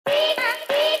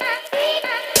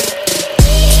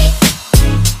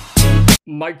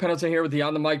Mike Pendleton here with the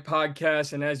On the Mic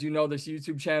podcast. And as you know, this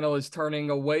YouTube channel is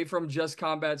turning away from just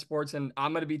combat sports. And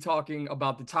I'm going to be talking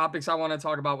about the topics I want to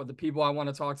talk about with the people I want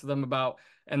to talk to them about.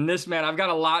 And this man, I've got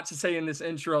a lot to say in this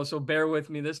intro, so bear with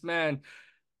me. This man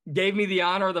gave me the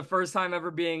honor of the first time ever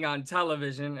being on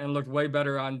television and looked way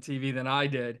better on TV than I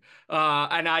did.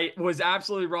 And I was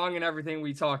absolutely wrong in everything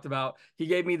we talked about. He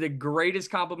gave me the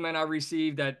greatest compliment I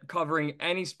received at covering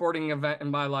any sporting event in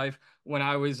my life when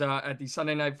I was at the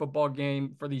Sunday night football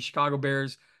game for the Chicago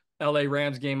Bears LA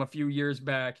Rams game a few years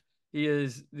back. He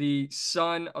is the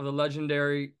son of the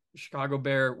legendary Chicago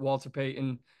Bear, Walter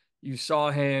Payton. You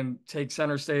saw him take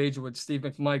center stage with Steve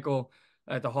McMichael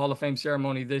at the Hall of Fame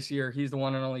ceremony this year. He's the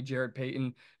one and only Jarrett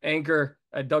Payton, anchor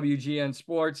at WGN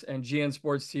Sports and GN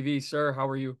Sports TV. Sir, how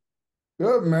are you?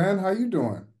 Good, man. How you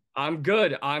doing? I'm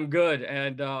good. I'm good.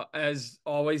 And as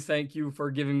always, thank you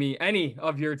for giving me any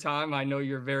of your time. I know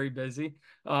you're very busy.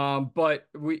 But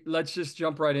we let's just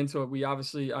jump right into it. We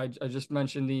obviously, I just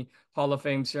mentioned the Hall of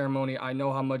Fame ceremony. I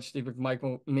know how much Steve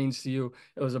McMichael means to you.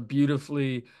 It was a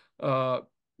beautifully uh,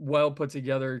 well put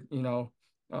together,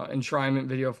 enshrinement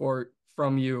video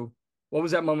from you. What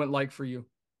was that moment like for you?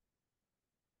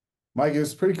 Mike, it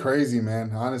was pretty crazy,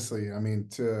 man. Honestly, I mean,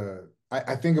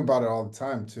 I think about it all the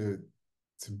time.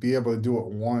 To be able to do it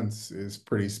once is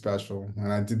pretty special.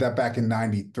 And I did that back in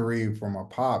 '93 for my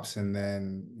pops, and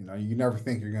then you never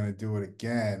think you're gonna do it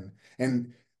again.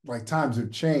 And like times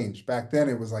have changed. Back then,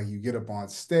 it was like you get up on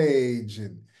stage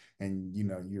and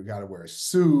you got to wear a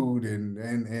suit and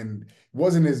it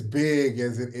wasn't as big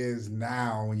as it is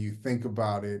now when you think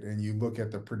about it and you look at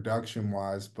the production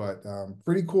wise. But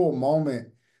pretty cool moment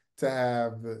to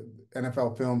have the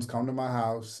NFL Films come to my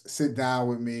house, sit down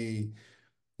with me,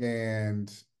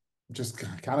 and just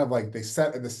kind of like the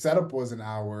setup was an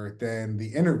hour, then the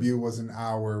interview was an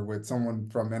hour with someone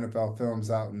from NFL Films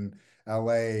out in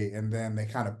LA, and then they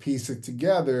kind of piece it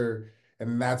together,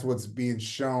 and that's what's being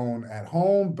shown at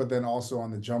home, but then also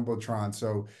on the Jumbotron.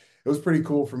 So it was pretty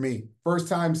cool for me.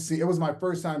 It was my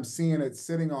first time seeing it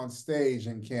sitting on stage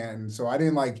in Canton. So I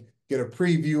didn't like get a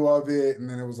preview of it, and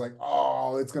then it was like,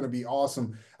 oh, it's gonna be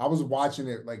awesome. I was watching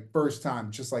it like first time,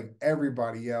 just like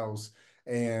everybody else,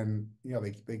 and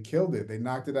they killed it. They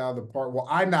knocked it out of the park. Well,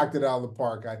 I knocked it out of the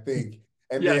park, I think.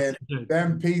 And Yes, then you did.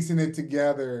 them piecing it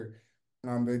together,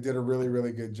 they did a really,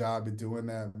 really good job at doing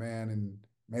that, man. And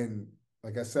man,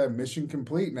 like I said, mission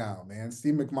complete now, man.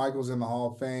 Steve McMichael's in the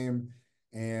Hall of Fame,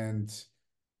 and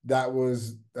that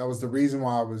was the reason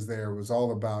why I was there. It was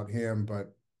all about him.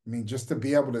 But I mean, just to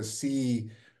be able to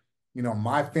see,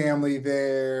 my family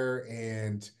there,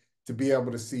 and to be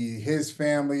able to see his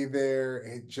family there,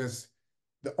 it just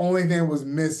the only thing was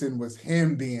missing was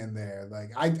him being there.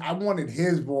 Like I wanted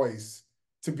his voice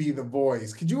to be the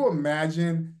voice. Could you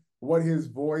imagine what his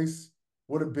voice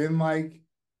would have been like?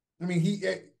 I mean,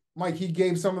 Mike, he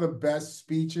gave some of the best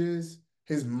speeches.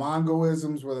 His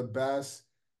Mongoisms were the best.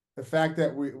 The fact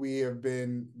that we have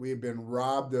been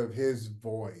robbed of his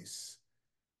voice,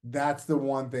 that's the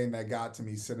one thing that got to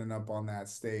me sitting up on that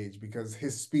stage, because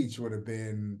his speech would have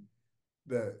been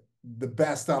the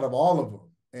best out of all of them.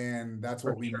 And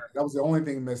For sure. that was the only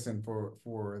thing missing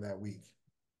for that week.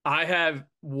 I have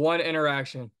one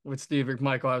interaction with Steve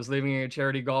McMichael. I was leaving a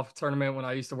charity golf tournament when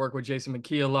I used to work with Jason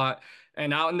McKee a lot.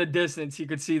 And out in the distance, you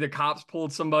could see the cops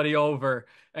pulled somebody over.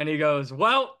 And he goes,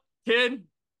 "Well, kid,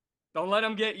 don't let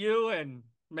them get you and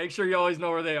make sure you always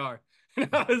know where they are." And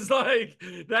I was like,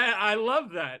 that I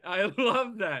love that. I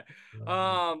love that.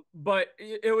 But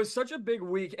it was such a big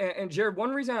week. And Jared,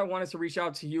 one reason I wanted to reach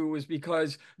out to you was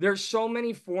because there's so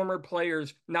many former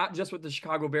players, not just with the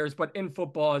Chicago Bears, but in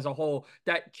football as a whole,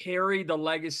 that carry the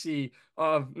legacy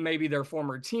of maybe their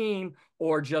former team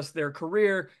or just their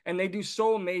career. And they do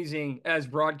so amazing as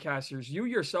broadcasters. You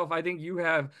yourself, I think you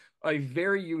have a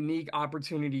very unique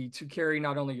opportunity to carry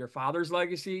not only your father's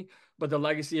legacy, but the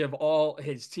legacy of all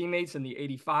his teammates in the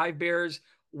 '85 Bears,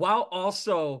 while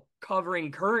also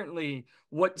covering currently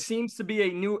what seems to be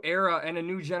a new era and a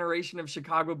new generation of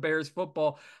Chicago Bears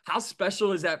football. How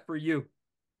special is that for you?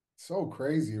 So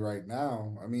crazy right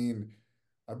now. I mean,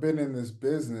 I've been in this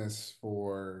business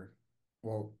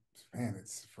well, man,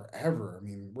 it's forever. I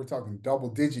mean, we're talking double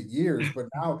digit years, but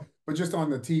just on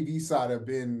the TV side, I've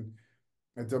been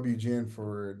at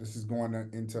WGN this is going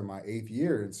into my eighth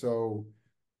year. And so,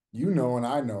 and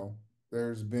I know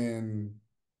it's been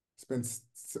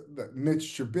the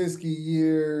Mitch Trubisky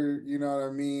year, you know what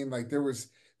I mean? Like there was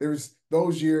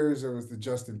those years, there was the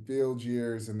Justin Fields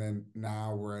years, and then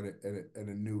now we're at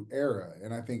a new era.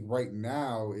 And I think right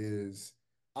now is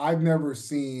I've never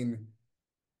seen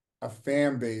a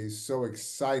fan base so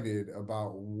excited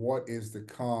about what is to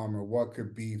come or what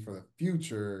could be for the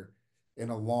future in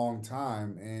a long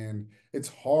time. And it's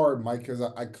hard, Mike, because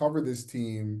I cover this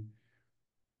team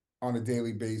on a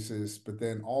daily basis, but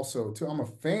then also too, I'm a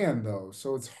fan though.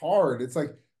 So it's hard. It's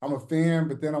like I'm a fan,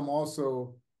 but then I'm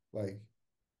also like,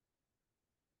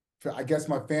 I guess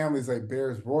my family's like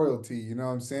Bears royalty, you know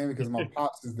what I'm saying? Because my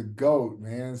pops is the GOAT,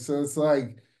 man. So it's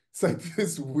like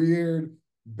this weird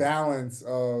balance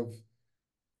of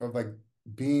like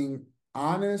being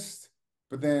honest,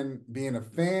 but then being a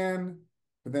fan,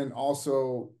 but then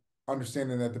also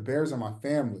understanding that the Bears are my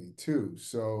family too.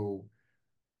 So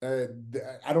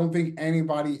I don't think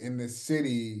anybody in this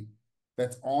city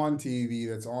that's on TV,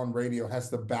 that's on radio,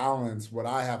 has to balance what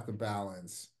I have to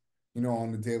balance,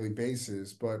 on a daily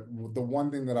basis. But the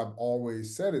one thing that I've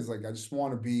always said is like, I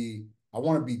want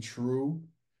to be true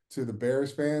to the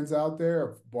Bears fans out there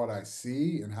of what I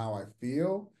see and how I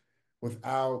feel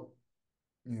without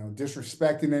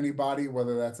disrespecting anybody,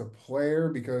 whether that's a player,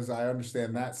 because I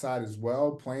understand that side as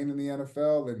well, playing in the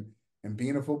NFL and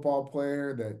being a football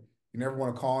player, that you never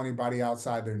want to call anybody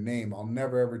outside their name. I'll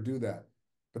never ever do that.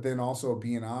 But then also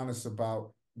being honest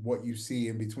about what you see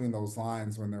in between those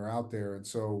lines when they're out there. And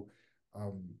so,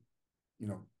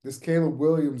 this Caleb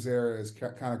Williams era is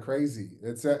kind of crazy.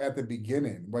 It's at the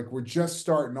beginning. Like we're just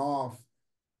starting off,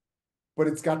 but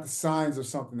it's got the signs of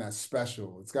something that's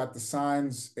special. It's got the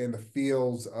signs and the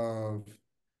feels of,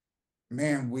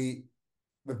 man,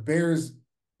 the Bears,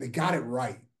 they got it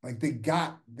right. Like they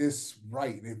got this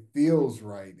right. It feels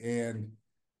right. And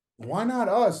why not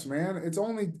us, man?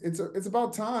 It's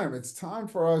about time. It's time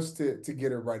for us to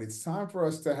get it right. It's time for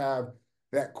us to have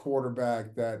that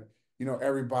quarterback that,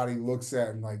 everybody looks at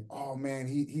and like, oh man,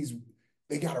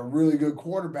 they got a really good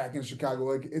quarterback in Chicago.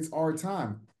 Like it's our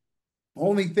time.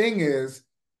 Only thing is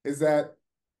that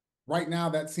right now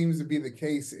that seems to be the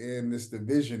case in this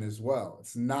division as well.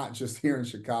 It's not just here in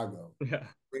Chicago. Yeah.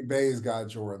 Green Bay's got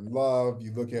Jordan Love.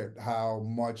 You look at how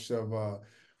much of an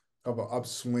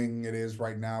upswing it is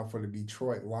right now for the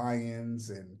Detroit Lions,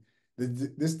 and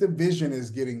this division is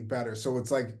getting better. So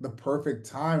it's like the perfect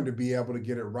time to be able to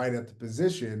get it right at the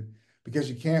position, because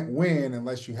you can't win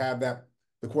unless you have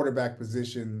the quarterback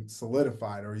position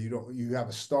solidified, or you have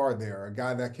a star there, a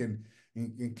guy that can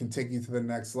take you to the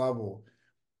next level.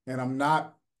 And I'm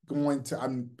not going to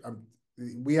I'm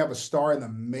we have a star in the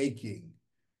making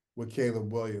with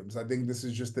Caleb Williams. I think this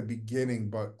is just the beginning,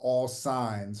 but all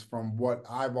signs from what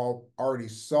already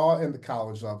saw in the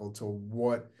college level to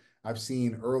what I've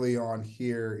seen early on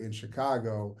here in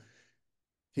Chicago,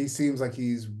 he seems like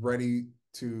he's ready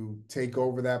to take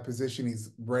over that position.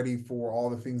 He's ready for all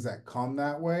the things that come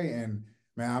that way. And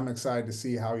man, I'm excited to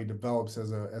see how he develops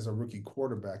as a rookie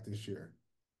quarterback this year.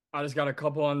 I just got a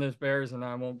couple on this Bears, and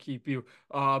I won't keep you.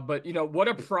 But what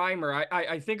a primer!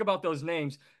 I think about those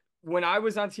names. When I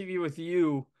was on TV with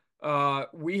you,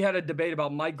 we had a debate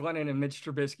about Mike Glennon and Mitch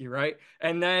Trubisky, right?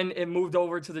 And then it moved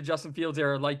over to the Justin Fields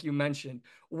era, like you mentioned.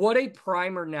 What a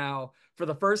primer now for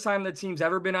the first time the team's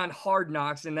ever been on Hard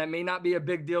Knocks, and that may not be a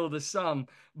big deal to some,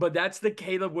 but that's the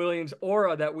Caleb Williams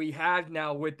aura that we have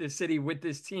now with this city, with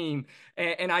this team.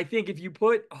 And I think if you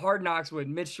put Hard Knocks with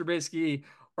Mitch Trubisky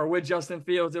or with Justin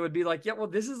Fields, it would be like, yeah, well,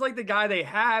 this is like the guy they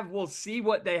have. We'll see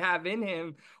what they have in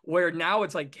him. Where now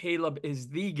it's like Caleb is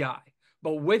the guy.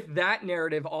 But with that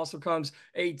narrative also comes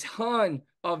a ton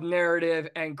of narrative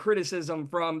and criticism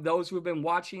from those who have been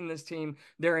watching this team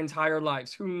their entire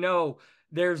lives, who know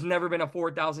there's never been a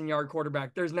 4,000-yard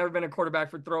quarterback. There's never been a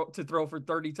quarterback to throw for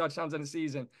 30 touchdowns in a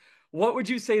season. What would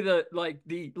you say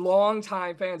the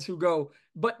longtime fans who go,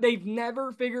 but they've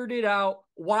never figured it out?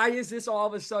 Why is this all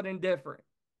of a sudden different?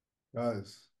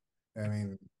 Does. I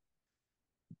mean,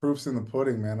 proof's in the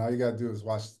pudding, man. All you gotta do is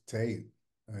watch the tape.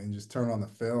 I mean, just turn on the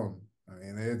film. I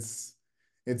mean, it's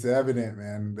evident,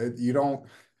 man, that you don't.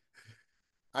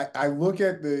 I look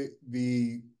at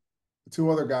the two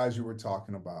other guys you were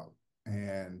talking about,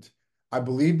 and I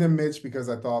believed in Mitch because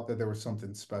I thought that there was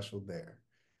something special there.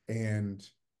 And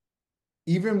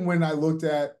even when I looked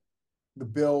at the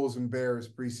Bills and Bears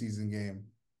preseason game,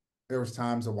 there was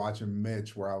times of watching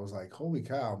Mitch where I was like, "Holy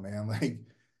cow, man! Like,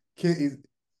 kid,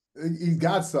 he's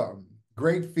got something.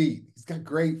 Great feet. He's got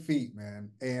great feet, man.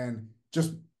 And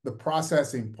just the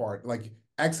processing part, like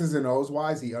X's and O's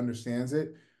wise, he understands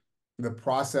it. The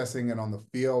processing and on the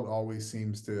field always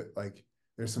seems to like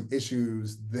there's some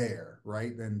issues there,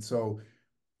 right? And so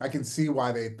I can see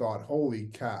why they thought, holy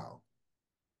cow.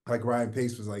 Like Ryan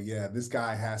Pace was like, yeah, this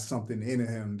guy has something in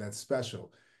him that's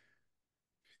special.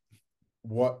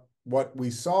 What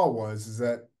we saw was is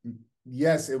that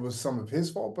yes, it was some of his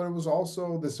fault, but it was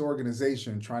also this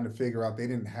organization trying to figure out they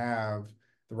didn't have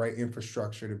the right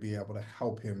infrastructure to be able to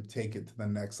help him take it to the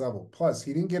next level. Plus,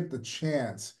 he didn't get the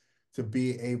chance to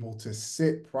be able to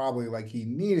sit probably like he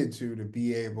needed to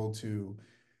be able to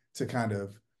kind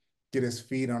of get his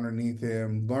feet underneath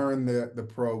him, learn the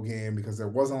pro game because there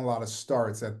wasn't a lot of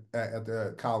starts at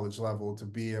the college level to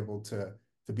be able to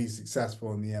be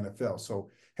successful in the NFL. So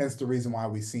hence the reason why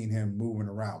we've seen him moving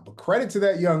around. But credit to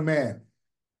that young man.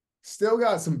 Still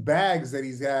got some bags that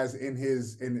he has in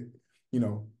his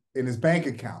bank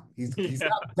account. He's Yeah.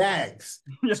 got bags.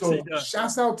 Yes, he So does.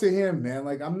 shouts out to him, man.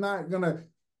 Like I'm not gonna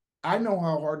I know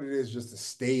how hard it is just to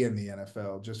stay in the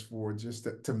NFL, just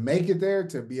to make it there,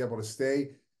 to be able to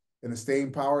stay in the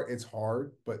staying power. It's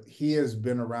hard, but he has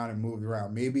been around and moved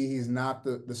around. Maybe he's not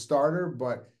the starter,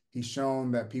 but he's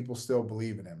shown that people still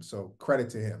believe in him. So credit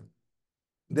to him.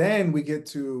 Then we get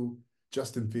to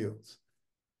Justin Fields.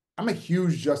 I'm a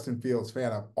huge Justin Fields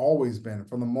fan. I've always been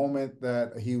from the moment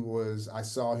that I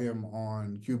saw him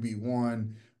on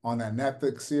QB1 on that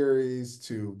Netflix series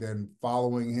to then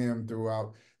following him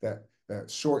throughout that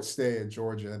short stay at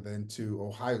Georgia, then to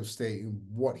Ohio State and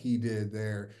what he did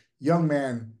there. Young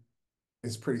man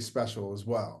is pretty special as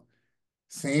well.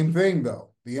 Same thing though.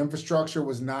 The infrastructure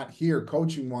was not here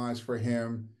coaching wise for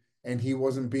him, and he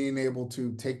wasn't being able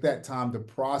to take that time to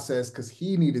process because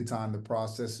he needed time to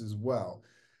process as well.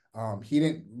 He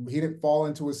didn't fall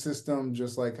into a system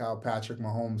just like how Patrick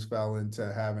Mahomes fell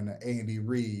into having an Andy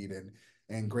Reid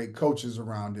and great coaches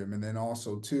around him, and then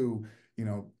also too,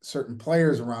 certain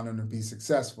players around him to be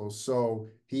successful. So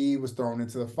he was thrown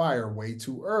into the fire way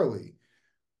too early.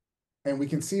 And we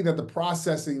can see that the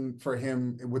processing for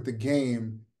him with the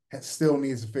game still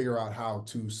needs to figure out how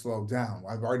to slow down.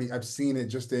 I've seen it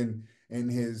just in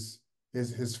his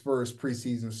first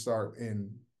preseason start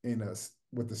in us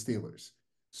with the Steelers.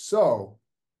 So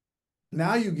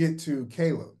now you get to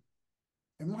Caleb.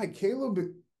 And like Caleb,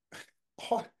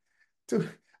 oh,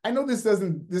 dude, I know this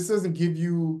doesn't give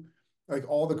you like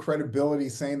all the credibility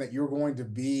saying that you're going to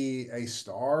be a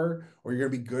star or you're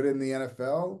going to be good in the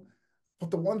NFL.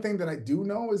 But the one thing that I do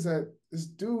know is that this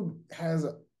dude has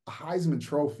a Heisman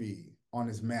Trophy on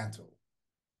his mantle,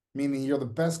 meaning you're the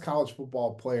best college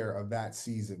football player of that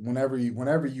season. Whenever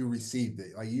you received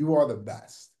it, like you are the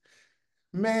best.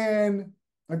 Man,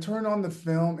 I turned on the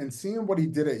film and seeing what he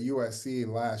did at USC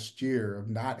last year of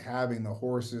not having the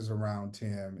horses around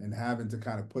him and having to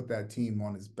kind of put that team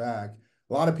on his back.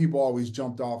 A lot of people always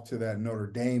jumped off to that Notre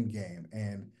Dame game.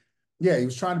 And yeah, he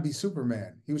was trying to be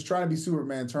Superman. He was trying to be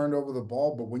Superman, turned over the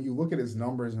ball. But when you look at his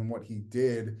numbers and what he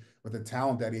did with the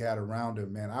talent that he had around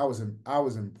him, man, I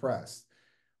was impressed.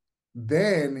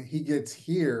 Then he gets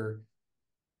here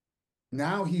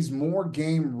now he's more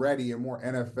game ready and more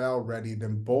NFL ready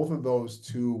than both of those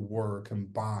two were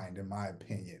combined, in my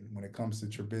opinion, when it comes to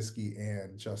Trubisky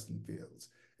and Justin Fields.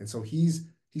 And so he's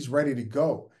ready to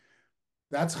go.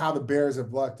 That's how the Bears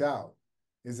have lucked out,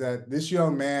 is that this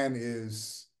young man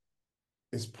is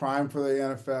primed for the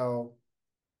NFL.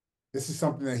 This is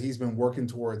something that he's been working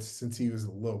towards since he was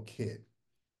a little kid.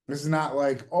 This is not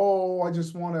like, oh, I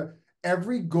just want to.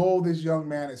 Every goal this young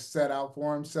man has set out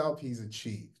for himself, he's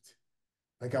achieved.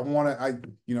 Like he wanted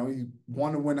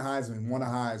to win Heisman, won a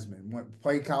Heisman,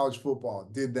 played college football,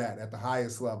 did that at the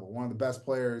highest level. One of the best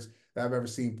players that I've ever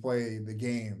seen play the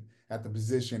game at the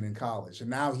position in college. And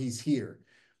now he's here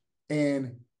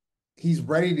and he's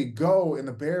ready to go. And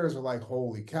the Bears are like,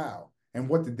 holy cow. And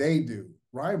what did they do?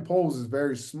 Ryan Poles is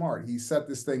very smart. He set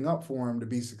this thing up for him to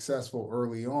be successful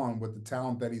early on with the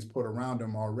talent that he's put around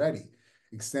him already.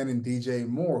 Extending DJ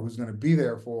Moore, who's going to be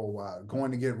there for a while,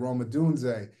 going to get Roma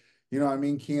Dunze. You know what I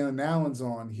mean? Keenan Allen's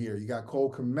on here. You got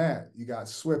Cole Kmet. You got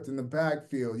Swift in the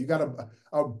backfield. You got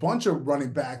a bunch of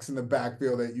running backs in the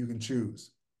backfield that you can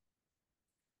choose.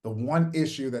 The one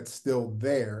issue that's still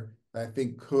there that I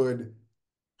think could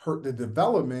hurt the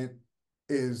development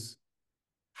is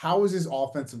how is his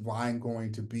offensive line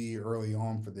going to be early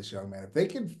on for this young man? If they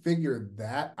can figure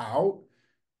that out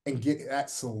and get that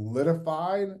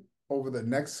solidified over the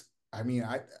next, I mean,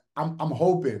 I'm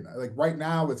hoping like right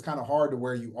now it's kind of hard to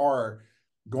where you are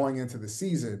going into the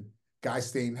season, guys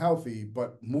staying healthy,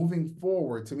 but moving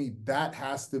forward, to me, that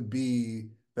has to be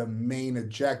the main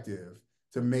objective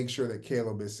to make sure that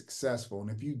Caleb is successful.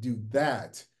 And if you do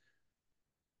that,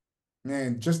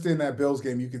 man, just in that Bills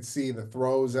game, you could see the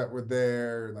throws that were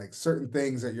there, like certain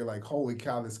things that you're like, holy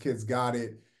cow, this kid's got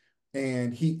it.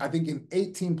 And I think in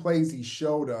 18 plays, he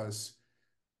showed us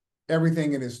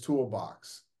everything in his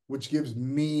toolbox, which gives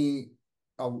me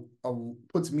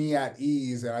puts me at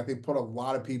ease. And I think put a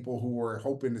lot of people who were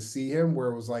hoping to see him where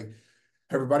it was like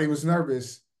everybody was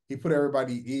nervous. he put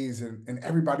everybody at ease, and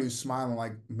everybody was smiling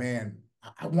like, man,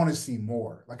 I want to see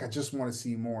more. Like, I just want to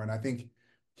see more. And I think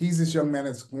he's this young man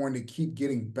that's going to keep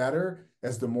getting better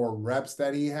as the more reps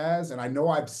that he has. And I know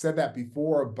I've said that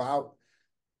before about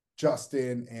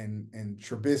Justin and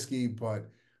Trubisky, but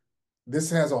this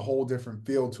has a whole different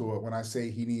feel to it when I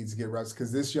say he needs to get reps,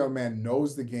 because this young man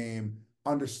knows the game,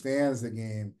 understands the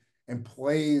game, and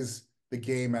plays the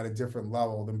game at a different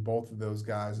level than both of those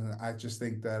guys. And I just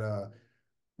think that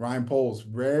Ryan Poles,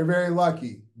 very, very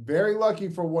lucky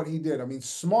for what he did. I mean,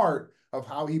 smart of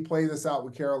how he played this out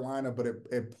with Carolina, but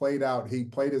it played out. He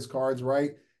played his cards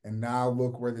right. And now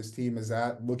look where this team is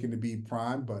at, looking to be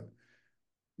prime. But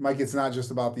Mike, it's not just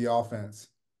about the offense.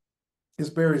 This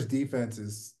Bears defense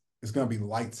is going to be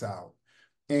lights out.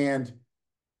 And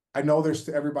I know there's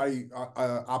everybody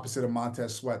opposite of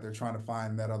Montez Sweat. They're trying to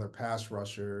find that other pass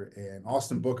rusher. And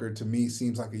Austin Booker, to me,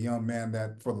 seems like a young man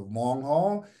that for the long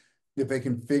haul, if they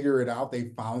can figure it out,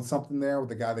 they found something there with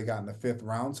the guy they got in the 5th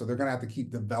round. So they're going to have to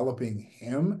keep developing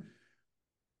him.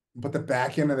 But the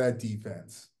back end of that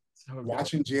defense, So good.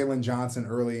 watching Jalen Johnson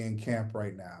early in camp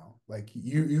right now, like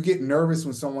you get nervous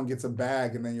when someone gets a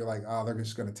bag and then you're like, oh, they're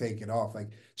just going to take it off. Like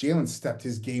Jalen stepped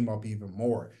his game up even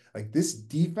more. Like this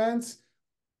defense,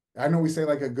 I know we say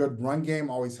like a good run game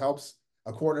always helps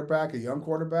a quarterback, a young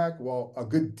quarterback. Well, a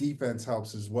good defense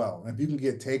helps as well. And if you can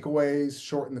get takeaways,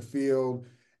 shorten the field,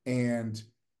 and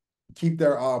keep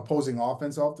their opposing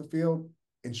offense off the field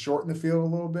and shorten the field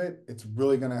a little bit, it's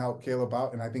really going to help Caleb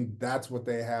out. And I think that's what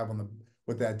they have on the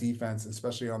with that defense,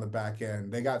 especially on the back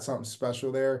end. They got something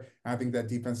special there. And I think that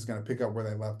defense is going to pick up where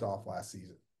they left off last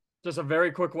season. Just a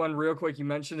very quick one, real quick. You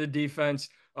mentioned the defense.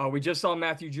 We just saw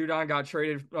Matthew Judon got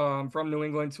traded from New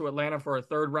England to Atlanta for a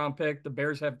 3rd-round pick. The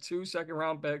Bears have 2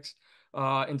 second-round picks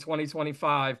in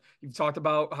 2025. You've talked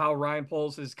about how Ryan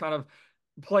Poles has kind of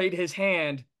played his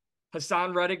hand.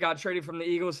 Hassan Reddick got traded from the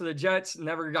Eagles to the Jets,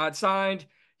 never got signed.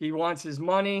 He wants his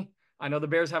money. I know the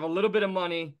Bears have a little bit of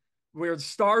money. We're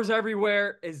stars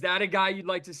everywhere. Is that a guy you'd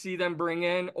like to see them bring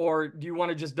in, or do you want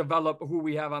to just develop who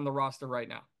we have on the roster right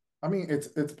now? I mean,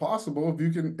 it's possible if you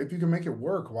can make it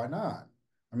work, why not?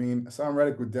 I mean, Sam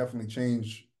Reddick would definitely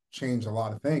change a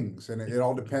lot of things, and it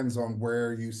all depends on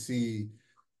where you see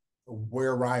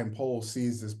where Ryan Poles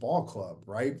sees this ball club,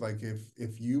 right? Like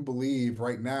if you believe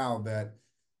right now that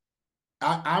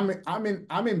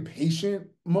I'm in patient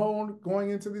mode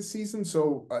going into this season,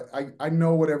 so I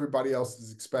know what everybody else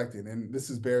is expecting, and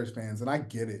this is Bears fans, and I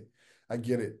get it, I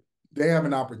get it. They have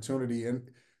an opportunity and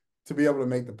to be able to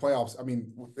make the playoffs. I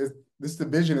mean, this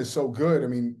division is so good. I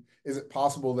mean, is it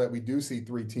possible that we do see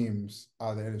 3 teams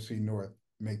out of the NFC North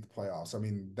make the playoffs? I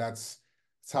mean, that's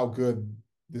how good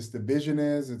this division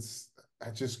is.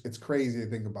 It's crazy to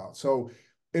think about. So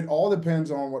it all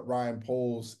depends on what Ryan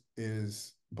Poles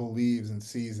is believes and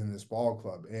sees in this ball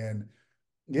club. And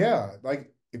yeah,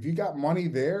 like if you got money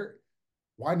there,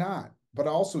 why not? But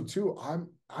also too,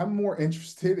 I'm more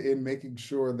interested in making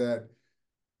sure that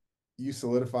you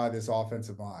solidify this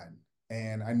offensive line.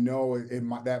 And I know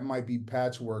that might be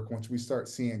patchwork once we start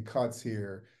seeing cuts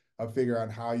here of figure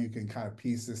out how you can kind of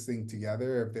piece this thing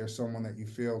together. If there's someone that you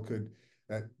feel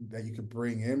that you could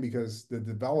bring in, because the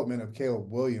development of Caleb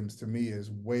Williams to me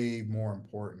is way more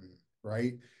important,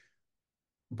 right?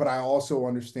 But I also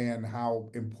understand how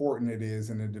important it is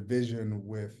in a division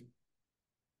with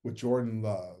Jordan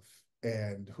Love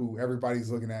and who everybody's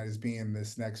looking at as being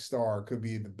this next star, could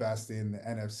be the best in the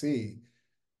NFC.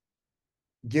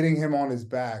 Getting him on his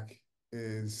back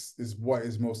is what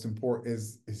is most important,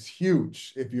 is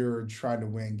huge if you're trying to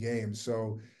win games.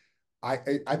 So I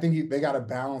think they got to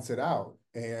balance it out,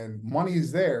 and money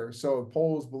is there. So if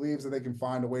Poles believes that they can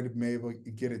find a way to be able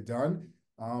to get it done,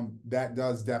 that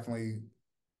does definitely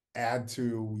add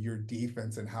to your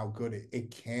defense and how good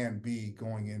it can be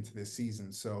going into this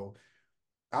season. So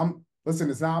listen,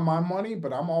 it's not my money,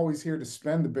 but I'm always here to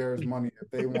spend the Bears money if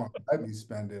they want to let me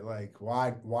spend it. Like,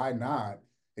 why not?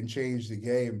 And change the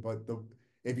game. But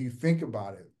if you think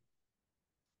about it,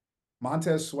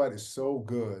 Montez Sweat is so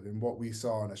good in what we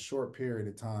saw in a short period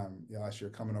of time last year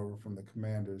coming over from the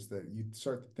Commanders, that you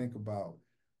start to think about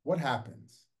what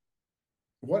happens.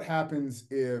 What happens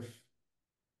if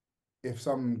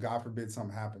some, God forbid,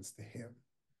 something happens to him?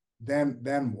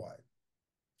 Then what?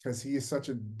 Because he is such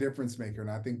a difference maker.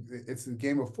 And I think it's the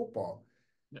game of football.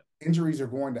 Yeah. Injuries are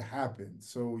going to happen.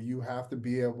 So you have to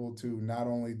be able to not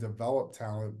only develop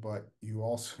talent, but you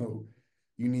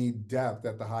need depth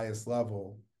at the highest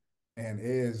level. And it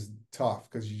is tough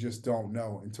because you just don't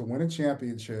know. And to win a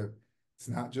championship, it's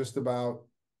not just about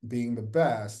being the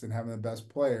best and having the best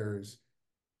players.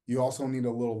 You also need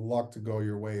a little luck to go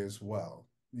your way as well.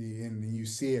 And you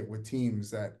see it with teams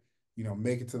that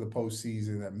make it to the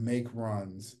postseason, that make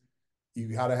runs, you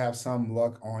got to have some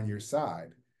luck on your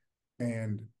side.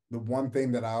 And the one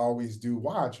thing that I always do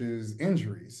watch is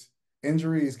injuries.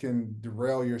 Injuries can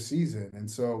derail your season. And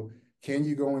so, can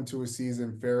you go into a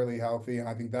season fairly healthy? And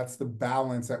I think that's the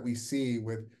balance that we see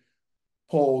with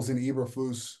Poles and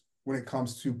Eberflus when it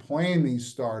comes to playing these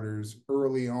starters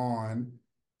early on.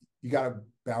 You got to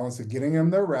balance it, getting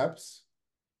them their reps,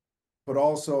 but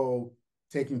also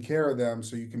taking care of them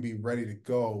so you can be ready to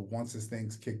go once this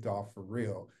thing's kicked off for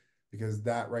real. Because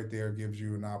that right there gives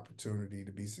you an opportunity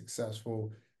to be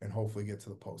successful and hopefully get to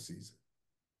the postseason.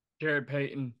 Jarrett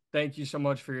Payton, thank you so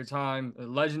much for your time.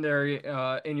 Legendary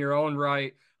in your own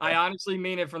right. I honestly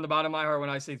mean it from the bottom of my heart when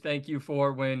I say thank you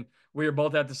for when we were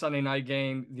both at the Sunday night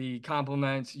game, the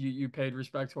compliments you paid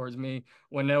respect towards me.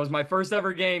 When that was my first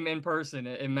ever game in person,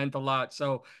 it meant a lot.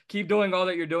 So keep doing all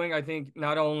that you're doing. I think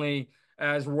not only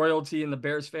as royalty in the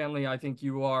Bears family, I think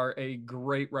you are a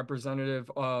great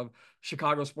representative of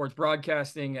Chicago sports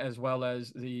broadcasting as well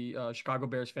as the Chicago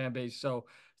Bears fan base. So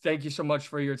thank you so much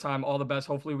for your time. All the best.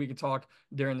 Hopefully, we can talk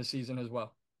during the season as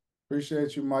well.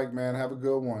 Appreciate you, Mike, man. Have a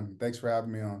good one. Thanks for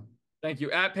having me on. Thank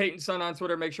you. At Peyton Son on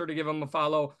Twitter. Make sure to give him a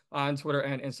follow on Twitter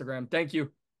and Instagram. Thank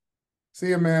you. See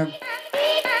you, man.